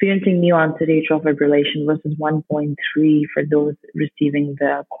experiencing new onset atrial fibrillation versus 1.3 for those receiving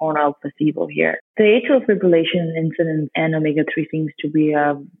the Cornell placebo here. The atrial fibrillation incidence and omega-3 seems to be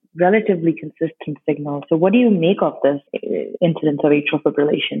a relatively consistent signal. So what do you make of this incidence of atrial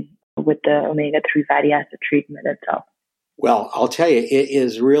fibrillation with the omega-3 fatty acid treatment itself? Well, I'll tell you, it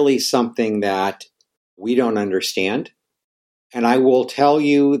is really something that we don't understand. And I will tell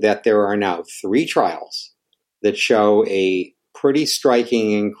you that there are now 3 trials that show a pretty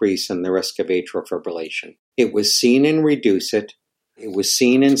striking increase in the risk of atrial fibrillation. It was seen in REDUCE-IT, it was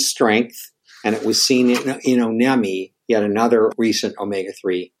seen in STRENGTH, and it was seen in ONEMI, yet another recent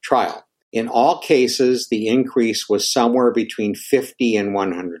omega-3 trial. In all cases, the increase was somewhere between 50 and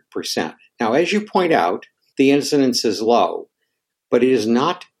 100%. Now, as you point out, the incidence is low, but it is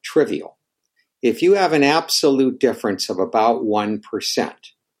not trivial. If you have an absolute difference of about 1%,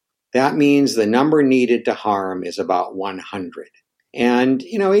 that means the number needed to harm is about 100. And,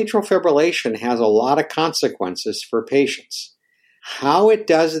 atrial fibrillation has a lot of consequences for patients. How it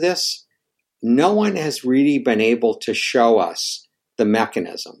does this, no one has really been able to show us the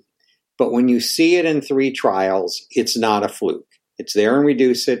mechanism. But when you see it in 3 trials, it's not a fluke. It's there in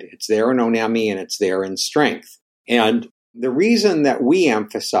REDUCE-IT, it's there in ONEMI, and it's there in STRENGTH. And the reason that we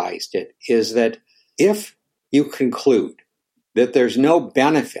emphasized it is that if you conclude that there's no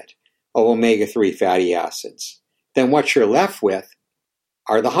benefit of omega-3 fatty acids, then what you're left with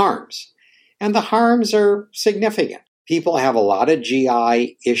are the harms. And the harms are significant. People have a lot of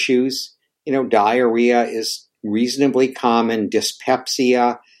GI issues. Diarrhea is reasonably common.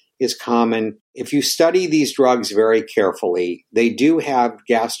 Dyspepsia is common. If you study these drugs very carefully, they do have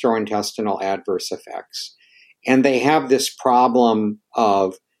gastrointestinal adverse effects. And they have this problem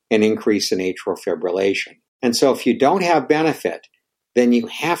of an increase in atrial fibrillation. And so if you don't have benefit, then you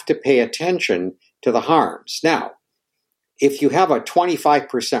have to pay attention to the harms. Now, if you have a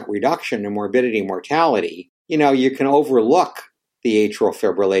 25% reduction in morbidity and mortality, you can overlook the atrial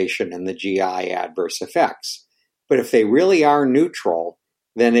fibrillation and the GI adverse effects. But if they really are neutral,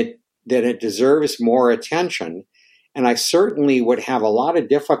 then it deserves more attention. And I certainly would have a lot of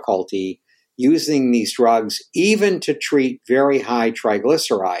difficulty using these drugs, even to treat very high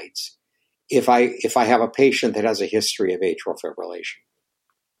triglycerides, if I have a patient that has a history of atrial fibrillation.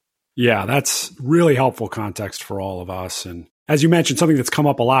 Yeah, that's really helpful context for all of us. And as you mentioned, something that's come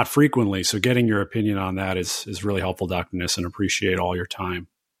up a lot frequently. So getting your opinion on that is really helpful, Dr. Nissen. Appreciate all your time.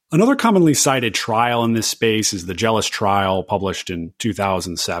 Another commonly cited trial in this space is the JELIS trial, published in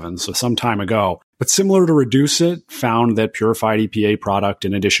 2007, so some time ago. But similar to REDUCE-IT, found that purified EPA product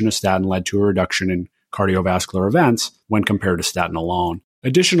in addition to statin led to a reduction in cardiovascular events when compared to statin alone.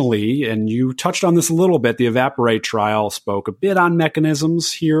 Additionally, and you touched on this a little bit, the EVAPORATE trial spoke a bit on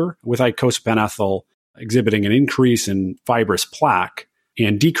mechanisms here, with icosapent ethyl exhibiting an increase in fibrous plaque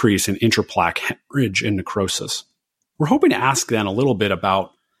and decrease in intraplaque hemorrhage and necrosis. We're hoping to ask then a little bit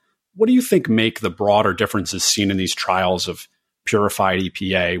about what do you think make the broader differences seen in these trials of purified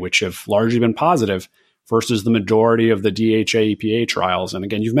EPA, which have largely been positive, versus the majority of the DHA EPA trials? And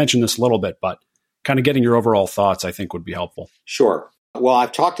again, you've mentioned this a little bit, but kind of getting your overall thoughts, I think, would be helpful. Sure. Well,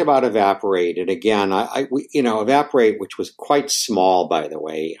 I've talked about EVAPORATE, and again, EVAPORATE, which was quite small, by the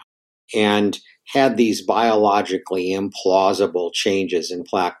way, and had these biologically implausible changes in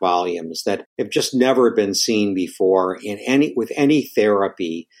plaque volumes that have just never been seen before with any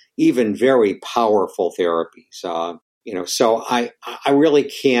therapy, even very powerful therapies. So I really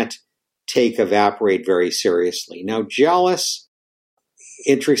can't take EVAPORATE very seriously. Now, JELIS,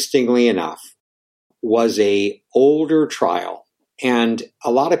 interestingly enough, was an older trial. And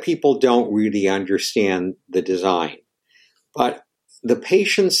a lot of people don't really understand the design. But the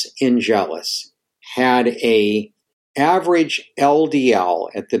patients in JELIS had a average LDL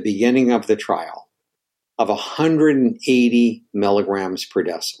at the beginning of the trial of 180 milligrams per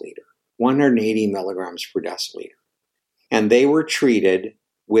deciliter. 180 milligrams per deciliter. And they were treated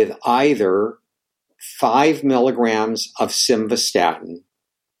with either 5 milligrams of simvastatin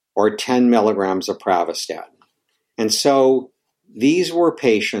or 10 milligrams of pravastatin. And so these were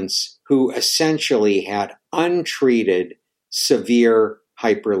patients who essentially had untreated severe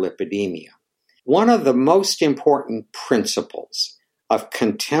hyperlipidemia. One of the most important principles of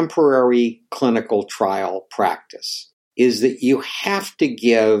contemporary clinical trial practice is that you have to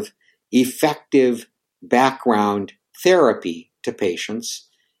give effective background therapy to patients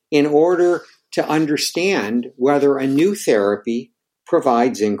in order to understand whether a new therapy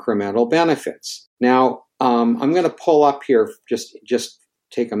provides incremental benefits. Now, I'm going to pull up here, just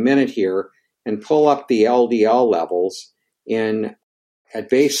take a minute here and pull up the LDL levels at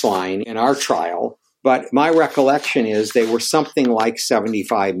baseline in our trial. But my recollection is they were something like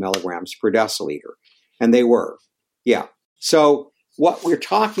 75 milligrams per deciliter. And they were. Yeah. So what we're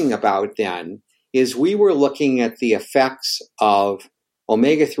talking about then is we were looking at the effects of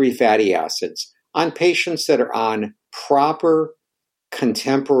omega-3 fatty acids on patients that are on proper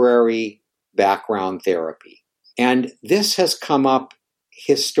contemporary background therapy. And this has come up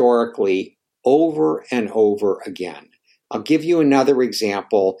historically over and over again. I'll give you another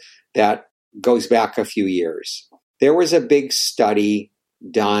example that goes back a few years. There was a big study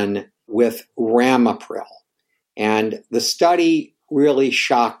done with Ramipril, and the study really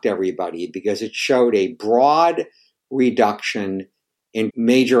shocked everybody because it showed a broad reduction in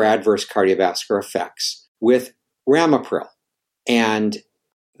major adverse cardiovascular effects with Ramipril. And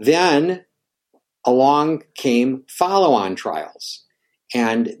then along came follow-on trials.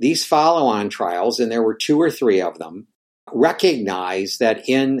 And these follow-on trials, and there were 2 or 3 of them, recognized that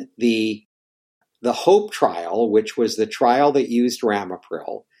in the HOPE trial, which was the trial that used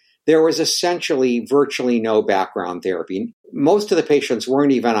Ramipril, there was essentially virtually no background therapy. Most of the patients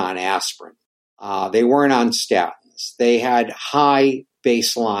weren't even on aspirin. They weren't on statins. They had high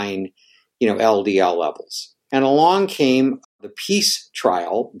baseline, LDL levels. And along came the PEACE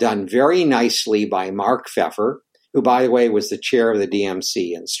trial, done very nicely by Mark Pfeffer, who, by the way, was the chair of the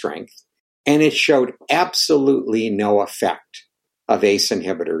DMC in strength. And it showed absolutely no effect of ACE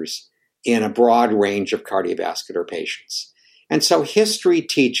inhibitors in a broad range of cardiovascular patients. And so history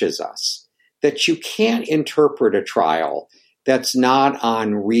teaches us that you can't interpret a trial that's not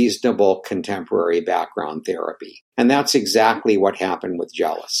on reasonable contemporary background therapy. And that's exactly what happened with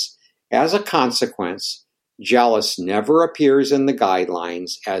JELIS. As a consequence, JELIS never appears in the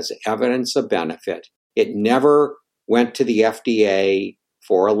guidelines as evidence of benefit. It never went to the FDA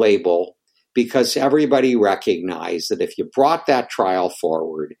for a label because everybody recognized that if you brought that trial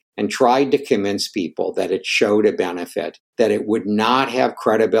forward and tried to convince people that it showed a benefit, that it would not have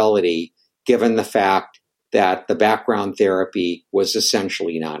credibility given the fact that the background therapy was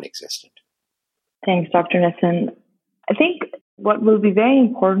essentially non-existent. Thanks, Dr. Nissen. I think what will be very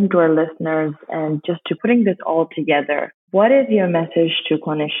important to our listeners, and just to putting this all together, what is your message to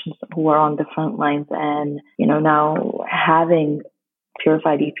clinicians who are on the front lines and, now having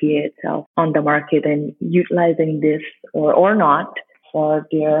purified EPA itself on the market and utilizing this or not for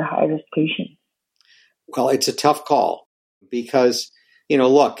their high-risk patients? Well, it's a tough call because,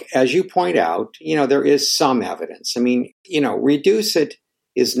 look, as you point out, there is some evidence. REDUCE-IT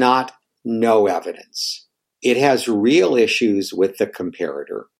is not no evidence. It has real issues with the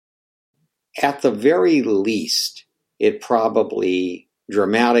comparator. At the very least, it probably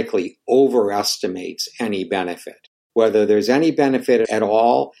dramatically overestimates any benefit. Whether there's any benefit at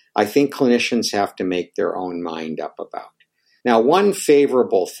all, I think clinicians have to make their own mind up about. Now, one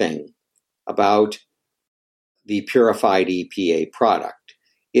favorable thing about the purified EPA product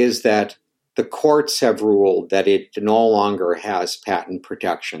is that the courts have ruled that it no longer has patent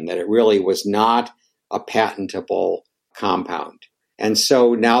protection, that it really was not a patentable compound. And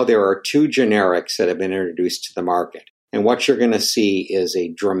so now there are 2 generics that have been introduced to the market. And what you're going to see is a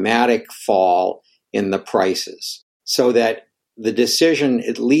dramatic fall in the prices, so that the decision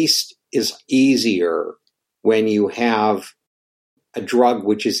at least is easier when you have a drug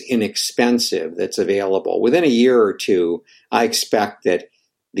which is inexpensive that's available. Within a year or 2, I expect that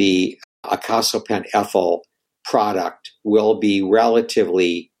the icosapent ethyl product will be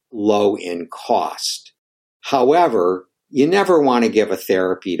relatively low in cost. However, you never want to give a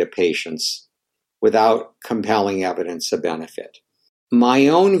therapy to patients without compelling evidence of benefit. My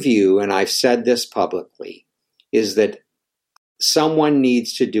own view, and I've said this publicly, is that someone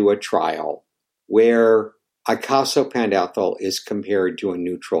needs to do a trial where Icosapent ethyl is compared to a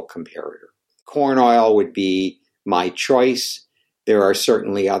neutral comparator. Corn oil would be my choice. There are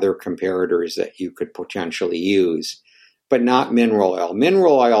certainly other comparators that you could potentially use, but not mineral oil.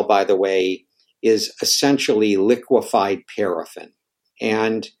 Mineral oil, by the way, is essentially liquefied paraffin.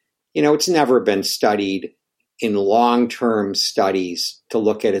 And, it's never been studied in long-term studies to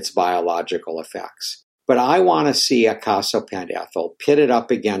look at its biological effects. But I want to see icosapent ethyl pitted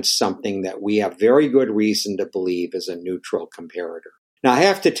up against something that we have very good reason to believe is a neutral comparator. Now, I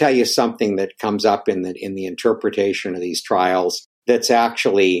have to tell you something that comes up in the interpretation of these trials that's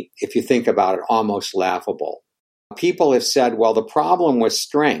actually, if you think about it, almost laughable. People have said, well, the problem with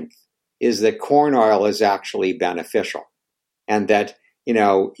strength is that corn oil is actually beneficial, and that,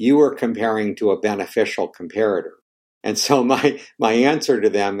 you were comparing to a beneficial comparator. And so my answer to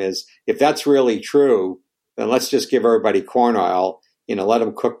them is, if that's really true, then let's just give everybody corn oil, let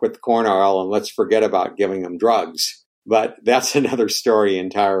them cook with corn oil, and let's forget about giving them drugs. But that's another story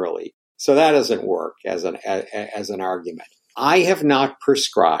entirely. So that doesn't work as an argument. I have not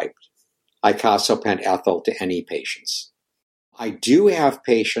prescribed icosapent ethyl to any patients. I do have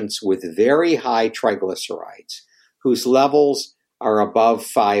patients with very high triglycerides whose levels are above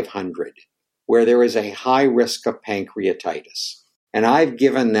 500, where there is a high risk of pancreatitis. And I've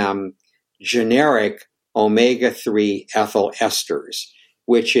given them generic omega-3 ethyl esters,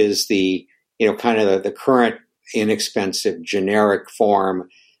 which is the, kind of the current inexpensive generic form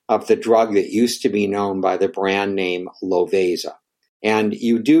of the drug that used to be known by the brand name Lovesa. And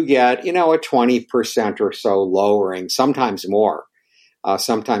you do get, a 20% or so lowering, sometimes more,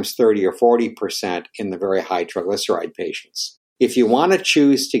 sometimes 30 or 40% in the very high triglyceride patients. If you want to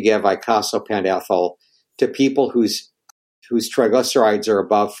choose to give icosapent ethyl to people whose triglycerides are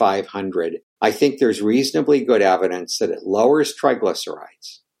above 500, I think there's reasonably good evidence that it lowers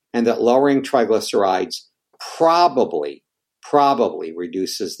triglycerides, and that lowering triglycerides probably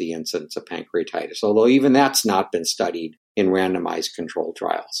reduces the incidence of pancreatitis, although even that's not been studied in randomized controlled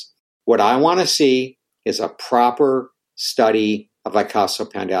trials. What I want to see is a proper study of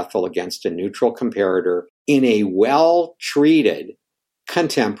icosapent ethyl against a neutral comparator in a well-treated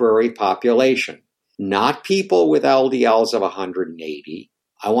contemporary population, not people with LDLs of 180.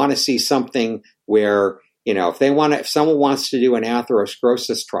 I want to see something where, if someone wants to do an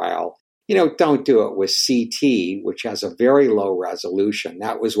atherosclerosis trial, don't do it with CT, which has a very low resolution.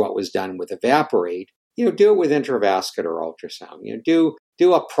 That was what was done with Evaporate. Do it with intravascular ultrasound.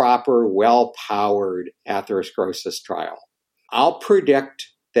 Do a proper, well-powered atherosclerosis trial. I'll predict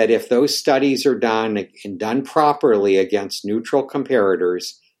that if those studies are done and done properly against neutral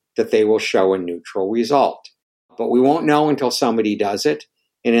comparators, that they will show a neutral result. But we won't know until somebody does it.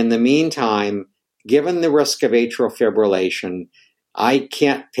 And in the meantime, given the risk of atrial fibrillation, I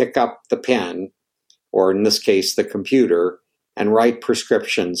can't pick up the pen, or in this case, the computer, and write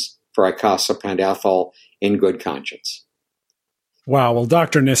prescriptions for icosapent ethyl in good conscience. Wow. Well,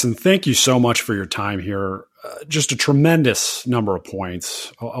 Dr. Nissen, thank you so much for your time here. Just a tremendous number of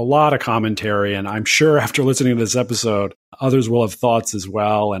points, a lot of commentary, and I'm sure after listening to this episode, others will have thoughts as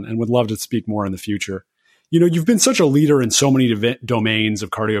well and would love to speak more in the future. You've been such a leader in so many domains of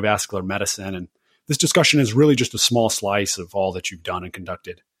cardiovascular medicine, and this discussion is really just a small slice of all that you've done and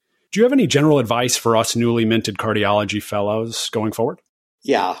conducted. Do you have any general advice for us newly minted cardiology fellows going forward?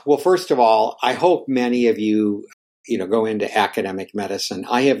 Yeah. Well, first of all, I hope many of you, go into academic medicine.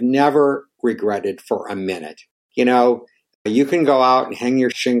 I have never regretted for a minute. You can go out and hang your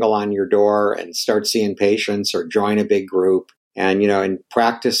shingle on your door and start seeing patients, or join a big group and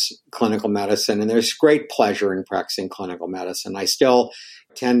practice clinical medicine. And there's great pleasure in practicing clinical medicine. I still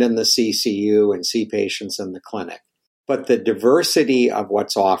attend in the CCU and see patients in the clinic. But the diversity of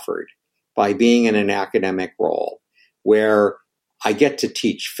what's offered by being in an academic role, where I get to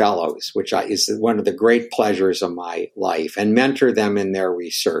teach fellows, which is one of the great pleasures of my life, and mentor them in their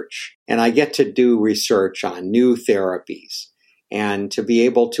research. And I get to do research on new therapies and to be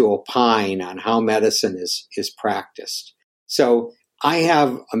able to opine on how medicine is practiced. So I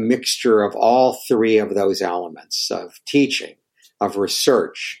have a mixture of all three of those elements of teaching, of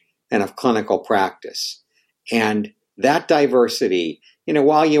research, and of clinical practice. And that diversity,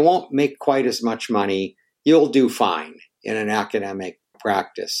 while you won't make quite as much money, you'll do fine in an academic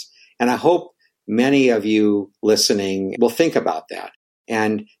practice. And I hope many of you listening will think about that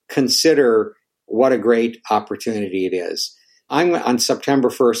and consider what a great opportunity it is. I'm on September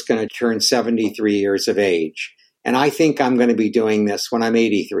 1st going to turn 73 years of age. And I think I'm going to be doing this when I'm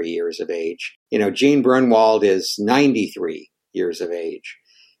 83 years of age. Gene Brunwald is 93 years of age.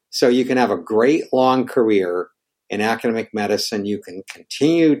 So you can have a great long career in academic medicine. You can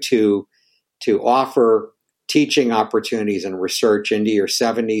continue to offer teaching opportunities and research into your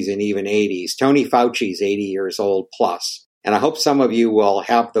 70s and even 80s. Tony Fauci's 80 years old plus. And I hope some of you will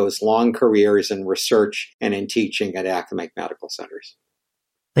have those long careers in research and in teaching at academic medical centers.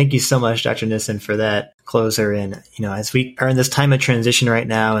 Thank you so much, Dr. Nissen, for that closer. And, as we are in this time of transition right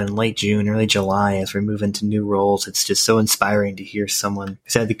now in late June, early July, as we move into new roles, it's just so inspiring to hear someone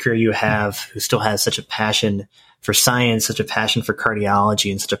who's had the career you have, who still has such a passion for science, such a passion for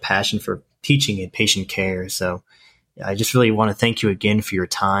cardiology, and such a passion for teaching and patient care. So I just really want to thank you again for your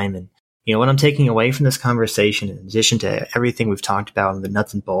time. And, what I'm taking away from this conversation, in addition to everything we've talked about and the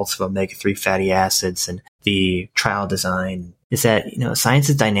nuts and bolts of omega-3 fatty acids and the trial design, is that, science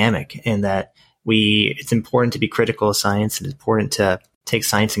is dynamic, and that it's important to be critical of science, and it's important to take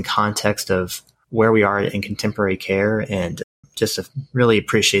science in context of where we are in contemporary care, and just to really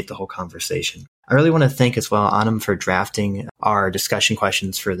appreciate the whole conversation. I really want to thank as well Anam for drafting our discussion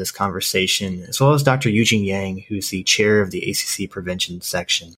questions for this conversation, as well as Dr. Eugene Yang, who's the chair of the ACC prevention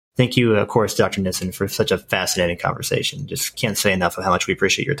section. Thank you, of course, Dr. Nissen, for such a fascinating conversation. Just can't say enough of how much we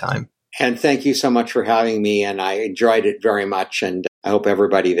appreciate your time. And thank you so much for having me, and I enjoyed it very much, and I hope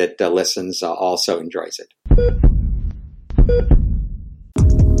everybody that listens also enjoys it.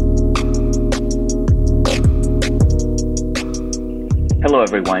 Hello,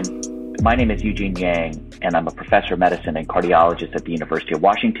 everyone. My name is Eugene Yang, and I'm a professor of medicine and cardiologist at the University of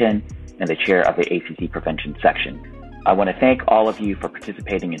Washington and the chair of the ACC prevention section. I want to thank all of you for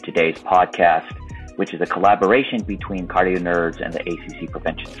participating in today's podcast, which is a collaboration between Cardio Nerds and the ACC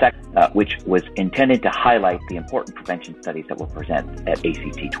prevention section, which was intended to highlight the important prevention studies that were presented at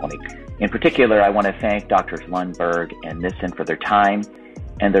ACT 20. In particular, I want to thank Drs. Lundberg and Nissen for their time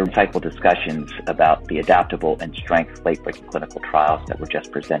and their insightful discussions about the adaptable and strength late-breaking clinical trials that were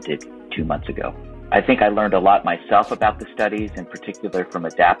just presented 2 months ago. I think I learned a lot myself about the studies, in particular from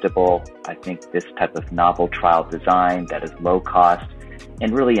adaptable. I think this type of novel trial design that is low cost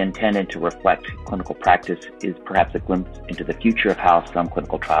and really intended to reflect clinical practice is perhaps a glimpse into the future of how some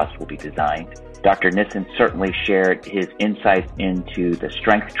clinical trials will be designed. Dr. Nissen certainly shared his insights into the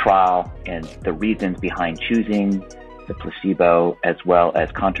strength trial and the reasons behind choosing the placebo, as well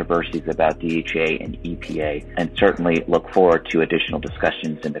as controversies about DHA and EPA, and certainly look forward to additional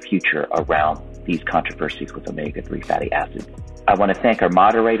discussions in the future around these controversies with omega-3 fatty acids. I want to thank our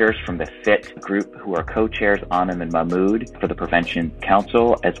moderators from the FIT group, who are co-chairs Anam and Mahmood for the Prevention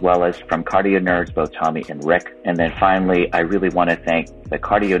Council, as well as from Cardio Nerds, both Tommy and Rick. And then finally, I really want to thank the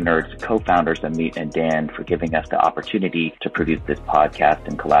Cardio Nerds co-founders, Amit and Dan, for giving us the opportunity to produce this podcast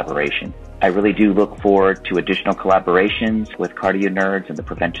in collaboration. I really do look forward to additional collaborations with Cardio Nerds in the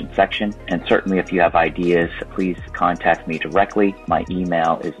prevention section. And certainly if you have ideas, please contact me directly. My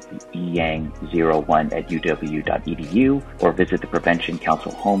email is eyang01@uw.edu, or visit the Prevention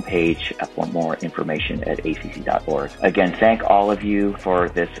Council homepage for more information at acc.org. Again, thank all of you for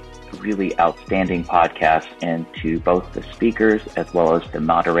this really outstanding podcast, and to both the speakers as well as the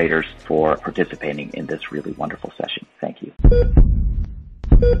moderators for participating in this really wonderful session. Thank you.